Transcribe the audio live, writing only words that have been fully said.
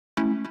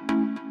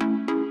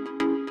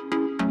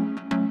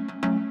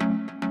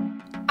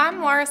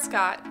I'm Laura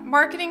Scott,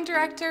 Marketing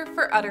Director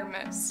for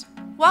Uttermost.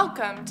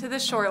 Welcome to the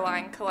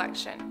Shoreline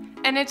collection,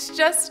 and it's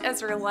just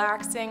as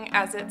relaxing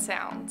as it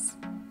sounds.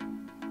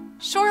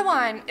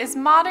 Shoreline is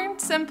modern,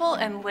 simple,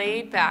 and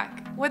laid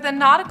back, with a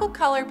nautical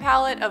color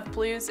palette of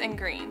blues and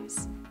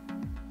greens.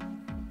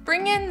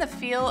 Bring in the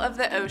feel of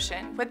the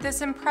ocean with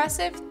this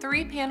impressive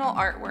 3-panel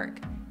artwork,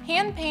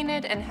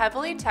 hand-painted and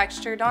heavily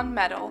textured on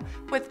metal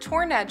with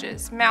torn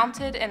edges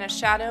mounted in a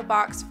shadow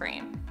box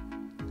frame.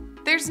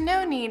 There's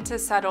no need to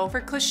settle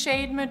for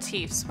cliched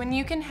motifs when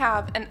you can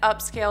have an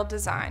upscale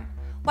design,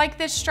 like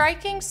this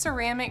striking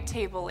ceramic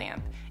table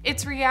lamp.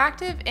 Its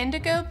reactive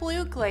indigo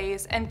blue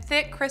glaze and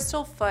thick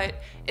crystal foot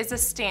is a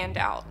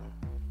standout.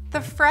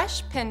 The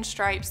fresh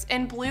pinstripes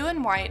in blue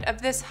and white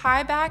of this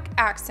high-back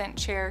accent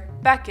chair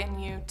beckon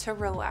you to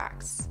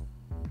relax.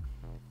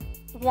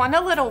 Want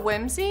a little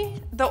whimsy?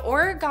 The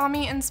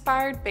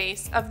origami-inspired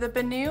base of the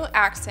Banu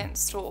accent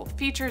stool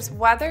features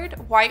weathered,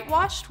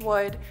 whitewashed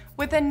wood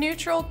with a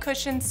neutral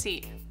cushioned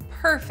seat,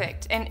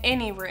 perfect in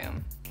any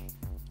room.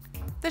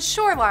 The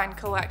Shoreline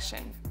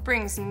collection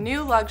brings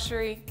new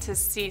luxury to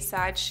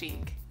seaside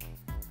chic.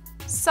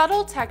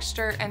 Subtle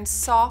texture and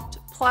soft,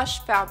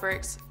 plush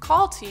fabrics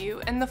call to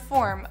you in the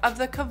form of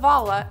the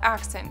Kavala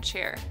accent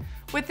chair,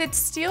 with its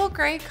steel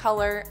gray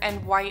color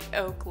and white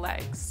oak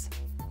legs.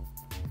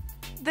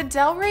 The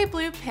Delray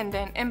blue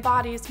pendant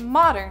embodies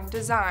modern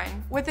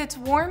design with its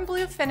warm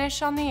blue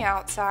finish on the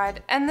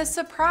outside and the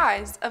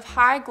surprise of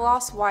high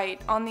gloss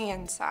white on the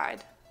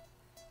inside.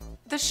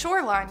 The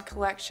Shoreline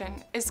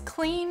collection is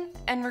clean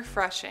and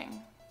refreshing.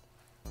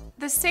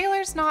 The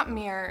Sailor's Knot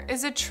mirror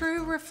is a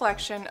true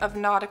reflection of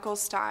nautical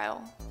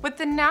style, with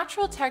the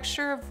natural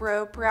texture of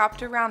rope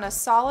wrapped around a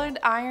solid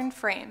iron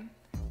frame.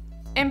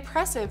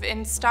 Impressive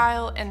in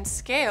style and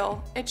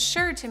scale, it's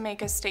sure to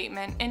make a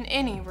statement in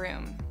any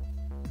room.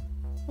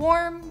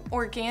 Warm,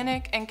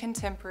 organic, and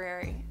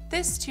contemporary,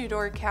 this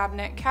two-door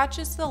cabinet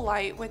catches the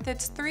light with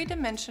its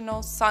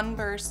 3-dimensional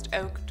sunburst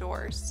oak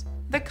doors.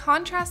 The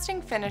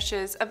contrasting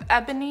finishes of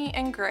ebony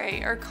and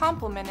gray are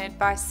complemented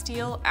by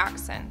steel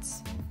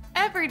accents.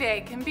 Every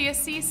day can be a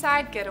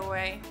seaside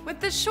getaway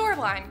with the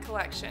Shoreline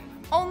collection,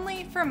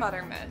 only from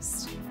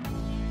Uttermost.